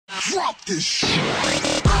Drop this shit.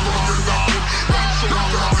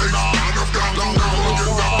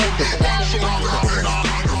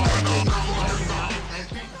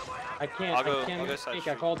 I can't speak,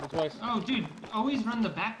 I called it twice. Oh, dude, always run the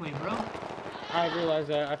back way, bro. I realized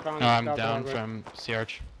that. I found. No, I'm down from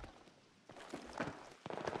C-Arch.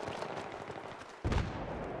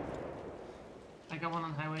 I got one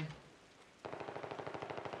on highway.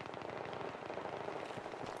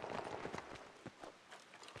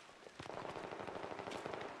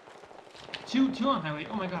 Two on highway.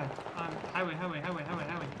 Oh my god. Highway.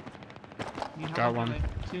 Need help Got on one.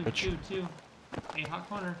 highway. Two. Hey, hot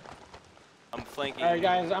corner. I'm flanking. Alright,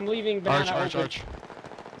 guys, I'm leaving banana Arch.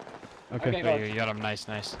 Okay, There you got him. Nice.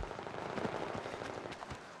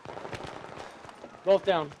 Both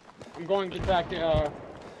down. I'm going to back to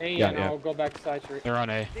A and I'll go back to side street. They're on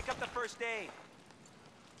A. Pick up the first aid.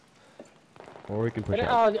 Or we can push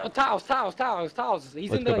out. Tiles.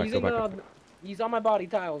 He's on my body,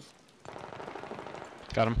 tiles.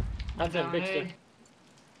 Got him. That's it, big stick.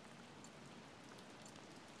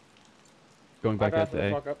 Going back out to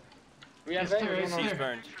A. We have He's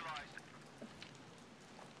burned.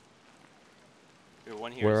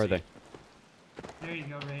 One here. Where are they? There you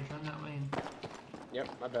go, Rage. Run that lane. Yep,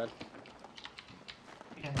 my bad.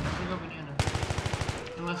 Yeah, let's go banana.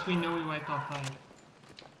 Unless we know we wiped off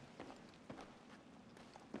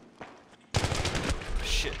 5.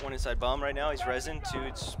 Shit, one inside bomb right now. He's resin. Two,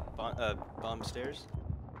 it's bomb stairs.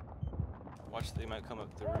 Watch, they might come up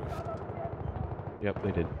the roof. Yep,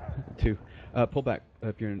 they did. 2. Pull back.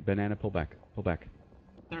 If you're in banana, pull back. Pull back.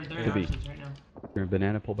 They're To in B. arches right now. If you're in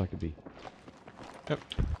banana, pull back to B. Yep.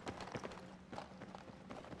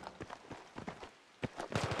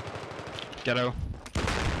 Ghetto.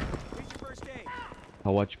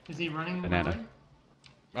 I'll watch Is he running banana. that way?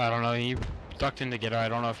 I don't know. He ducked into ghetto. I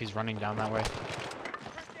don't know if he's running down that way.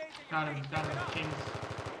 Got him, James.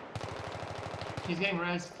 He's getting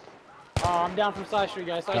res. I'm down from side street,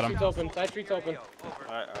 guys. Side street's open.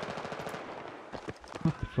 Alright.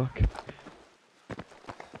 What the fuck?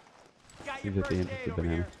 He's at the end of the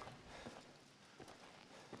banana.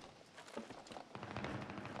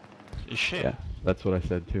 Shit. Yeah, that's what I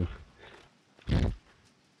said too.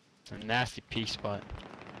 It's a nasty peak spot.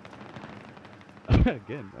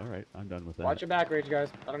 Again, alright, I'm done with that. Watch your back, Rage, guys.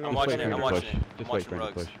 I don't know. I'm watching it. Just wait for him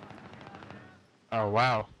to push. Oh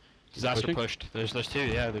wow. Disaster Pushing? pushed. There's 2.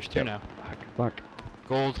 Yeah, there's 2 now. Fuck.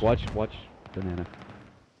 Gold. Watch banana.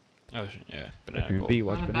 Oh yeah. If Banana you're in gold. B,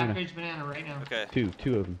 watch On the banana. back ridge banana right now. Okay.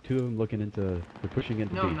 Two of them. 2 of them looking into. They're pushing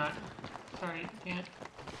into No, B. I'm not. Sorry, can't.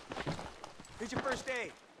 Here's your first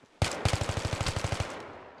aid.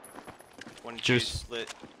 One Juice.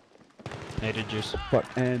 lit. Nated juice. Fuck.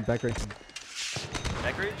 And back right.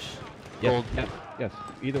 Neck ridge? Yes, Gold. yes.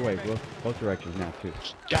 Either way, both directions now too.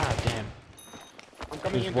 God damn. I'm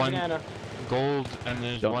coming There's into one banana. gold and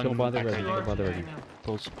there's one. Don't bother back ready. right. Don't bother ready. Right now.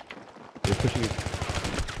 Gold's. They're pushing it.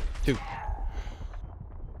 2.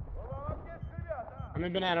 I'm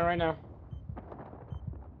in banana right now.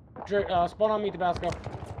 Spawn on me, Tabasco.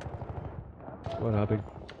 What happened?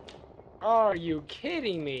 Are you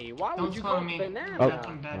kidding me? Why Don't would you spawn go on me. banana? Oh.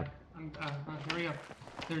 I'm bad. Here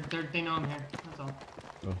we go. They know I'm here. That's all.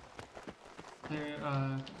 Oh. They're,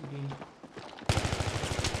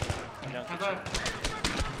 how about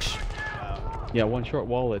Yeah, one short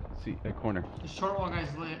wall at corner. the short wall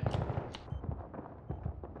guy's lit?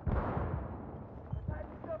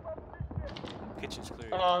 Kitchen's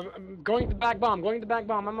clear. I'm going to the back bomb.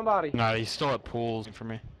 On my body. Nah, he's still at pools for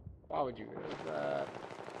me. Why would you do that?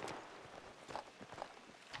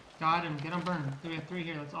 Got him. Get him burned. We have 3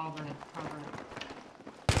 here. Let's all burn it. I'll burn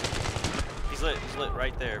it. He's lit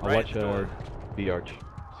right there. I'll Right watch at the door. B arch,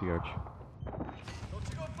 C arch.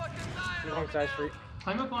 I'm going side street.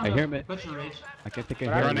 Climb up on I the hear him at- butcher ridge. I can think I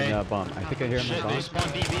Right hear on him in A. bomb. I think I hear him Shit, in they bomb.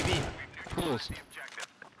 spawned B. Pools.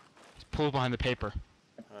 He's pooled behind the paper.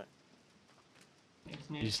 It's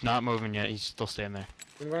new. He's not moving yet. He's still staying there.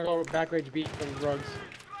 I'm gonna go back rage beat from drugs.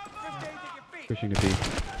 Pushing to B.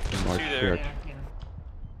 In March, Two C there. arch.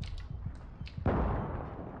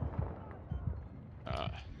 Yeah.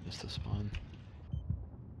 Missed the spawn.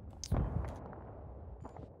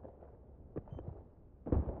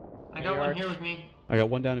 I got one here with me. I got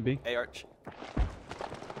one down in B. A arch.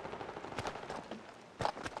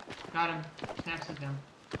 Got him. Snaps is down.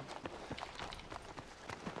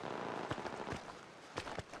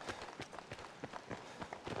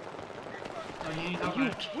 Oh, you need help. Are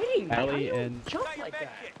you kidding me? Alley How do you and- jump like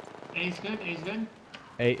that? A's good. A's good.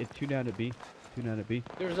 A, it's 2 down at B. 2 down at B.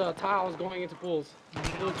 There's tiles going into pools.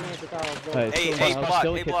 Pools going into tiles. Go. Hey, still hey, in- block,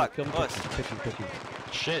 still in hey, kitchen, block, still in bus. kitchen.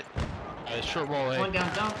 Shit. Short wall A. One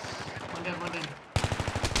down, dumps. One down, one down.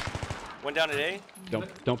 One down at A.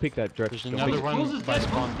 Don't peek that There's direction. another Don't one Bulls is by dead,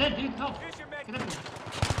 Bulls spawn. is dead, dude. Help. Get up here.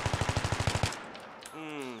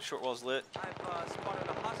 Short wall's lit.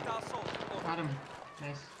 Got him.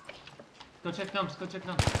 Nice. Go check dumps, go check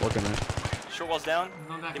dumps. Working on it. Short wall's down. I'm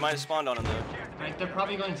going back. He might have spawned on him though. Right, they're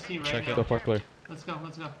probably going C right Check now. it. So far clear. Let's go,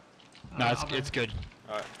 let's go. No, I'll it's good.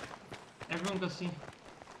 Alright. Everyone go C.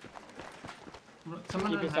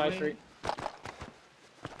 Someone Keep on it side highway. street.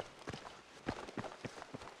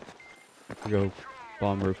 Go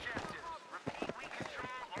bomb roof.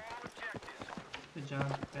 Good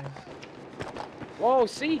job, thanks. Whoa,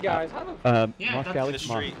 see guys, how the Yeah, Moss that's Galley the from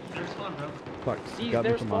Moss. street. There's one, bro. Fuck. see Got me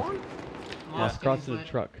their from Moss. spawn? Yeah, Moss cross is to the lit.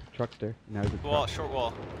 truck. Truck's there. Now he's at the Wall, truck. short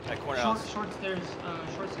wall. At corner house. Short stairs,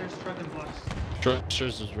 truck and blocks.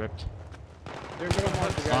 Structures is ripped. They're gonna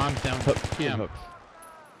mark the guy. Bomb down. Hooks. Yeah. Hooks.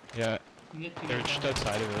 Yeah, You get to they're get just down.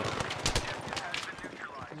 outside of it.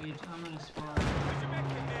 Wait, I'm gonna spawn.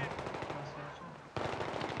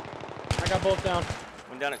 I got both down.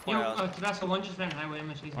 One down at Yo, corner house. Tabasco, one just ran highway. I'm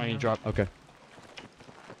gonna chase Why don't him you down. drop? Okay.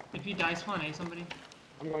 If you die, spawn A somebody.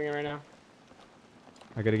 I'm going in right now.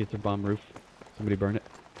 I gotta get to bomb roof. Somebody burn it.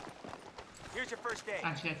 Here's your first aid.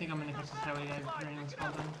 Actually, I think I'm gonna catch this highway guy running on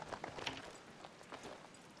spawn down.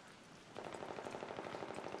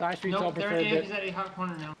 Side street's Nope, open they're for a A. bit. He's at a hot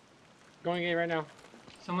corner now. Going A right now.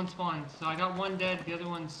 Someone spawned, so I got one dead. The other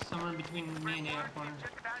one's somewhere between me and A hot corner.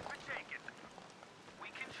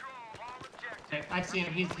 Okay, I see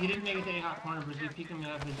him. He didn't make it to A hot corner, but we peek him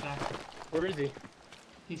out of his back. Where is he?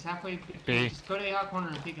 He's halfway. B. Just go to A hot corner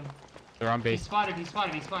and peek him. They're on He's base. spotted. He's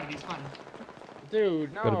spotted. He's spotted. He's spotted.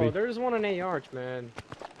 Dude, Gotta no, be. there's one in A arch, man.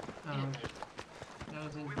 That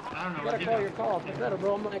was in. I don't know. You where gotta he call got. your call off the better,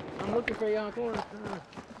 bro. I'm looking for you on corner.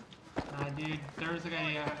 Nah, dude. There was a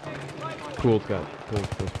guy. Cool's got it.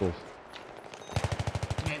 Pools.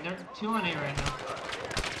 Okay, they're 2 on A right now.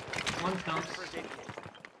 One's dumps.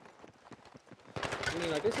 I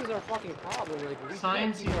mean, like, this is our fucking problem. Like, we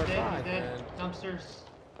Signs, can't he's keep our dead. size, He's dead. man. Dumpsters.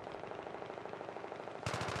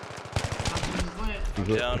 Dumpsters is lit. He's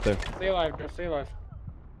lit Down. up there. Stay alive, Griff, stay alive.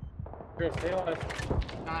 Griff, stay alive.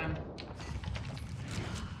 Got him.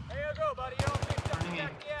 There you go, buddy. Y'all picked up Running in.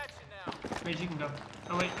 back the action now. Rage, you can go.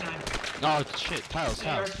 Oh wait, no. Oh shit! Tiles.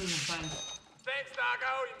 ARC is inside. Thanks, Doc. I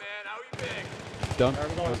owe you, man. I owe you big. Done. Alright,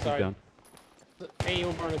 we're going He's inside. down. A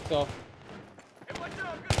will burn itself. Hey, what's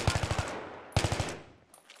up?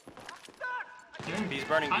 Good. He's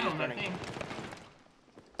burning, he's Tiles, I burning. think.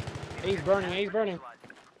 A's burning, A's burning.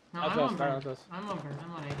 No, That's I'm us, on burn. that's us. I'm on burn.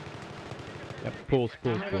 I'm on A. Yep. Pools.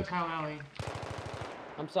 I'm gonna go Cow Alley.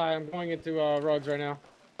 I'm sorry, I'm going into Rugs right now.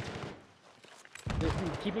 Just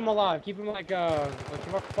keep him alive, keep him like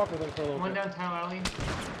fuck with him for a little One bit. down Cow Alley.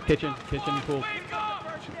 Kitchen. Pool.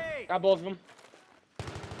 First aid. Got both of them.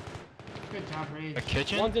 Good job, Rage. A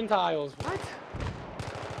kitchen? One's in tiles. What?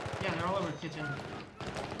 Yeah, they're all over kitchen.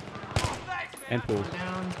 Thanks, man. And pools. One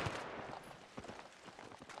down.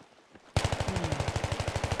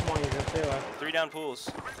 Come on, you're gonna stay alive. 3 down pools.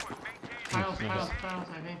 Tiles, I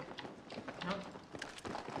think. Nope.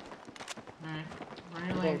 Alright. Run your I'm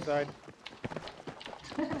going lanes. inside.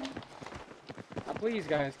 Please,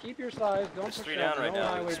 guys, keep your size. Don't There's push 3 up, down right no now.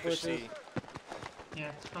 highway Let's push pushes. C.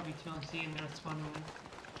 Yeah, it's probably 2 on C and they're spawning in.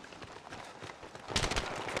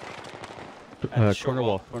 At the short Corner wall.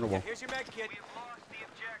 wall. Corner wall. Here's your med kit. We've lost the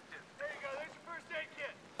objective. There you go. There's your first aid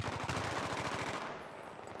kit.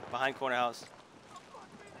 Behind corner house.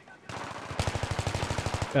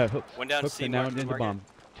 Hooks. One down Hooks C, and now mark- into mark it. bomb.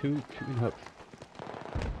 Two in hooks.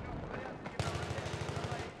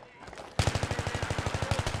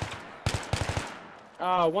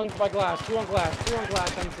 One's by glass, 2 on glass, 2 on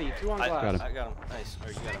glass, MC, 2 on I glass. Got him. I got him. Nice. Or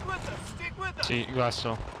you got him. Stick with us. Stick with us. See, glass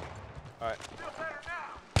still. Alright. Feel better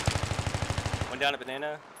now. One down at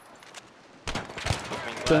banana.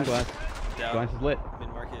 Still in glass. Down. Glass is lit. Mid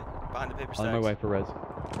market. Behind the paper On stacks. my way for res.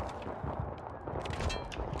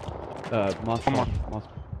 Moss. One more. Moss.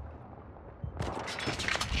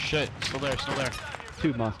 Shit, still there.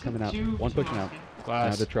 2 moss coming out. Two- One two pushing out. moss, Now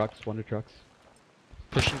Glass. the trucks. One to trucks.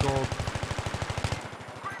 Pushing gold.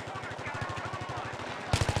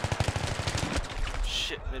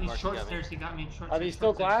 Shit, mid He's market short got me. stairs, he got me. Short Are stairs, these still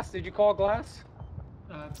short stairs. glass? Did you call glass?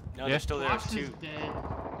 No, Yeah. they're still there. Glass It's is 2. dead.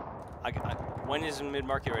 One is in mid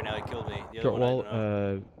market right now. He killed me. The other Short one, I wall. don't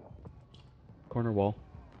know. Corner wall.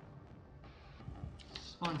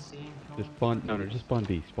 Spawn C. Just spawn. No, just spawn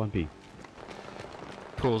B. Spawn B.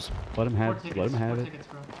 Pools. Let him have. 4 Let tickets, him have 4 it. tickets,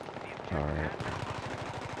 bro. All right.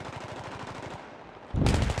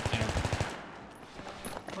 Damn.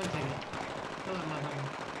 1 ticket. Kill him, not him.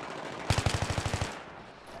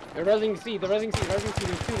 They're resing C, they're resing C,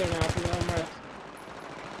 there's 2 there now after the home rest.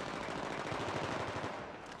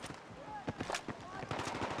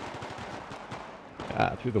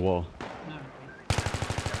 Ah, through the wall. No.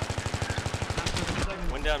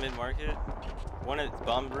 One down mid-market. One at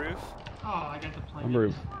bomb roof. Oh, I got the plane. On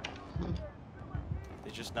roof.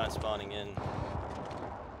 They're just not spawning in.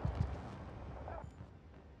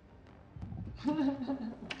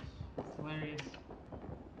 It's hilarious.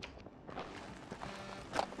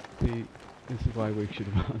 See, this is why we should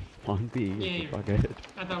have spawn B. Yeah, Yeah, you're fuck right. it.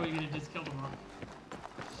 I thought we were gonna just kill them all.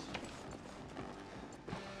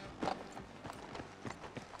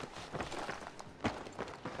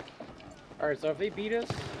 Alright, so if they beat us,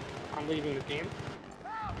 I'm leaving the game.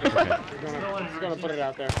 Okay. Just gonna put it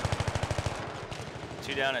out there.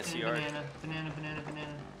 2 down at CR. Banana.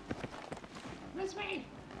 Miss me!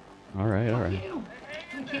 Alright, Fuck alright. you!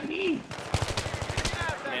 I can't eat!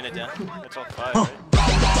 Banana down. That's all 5, right?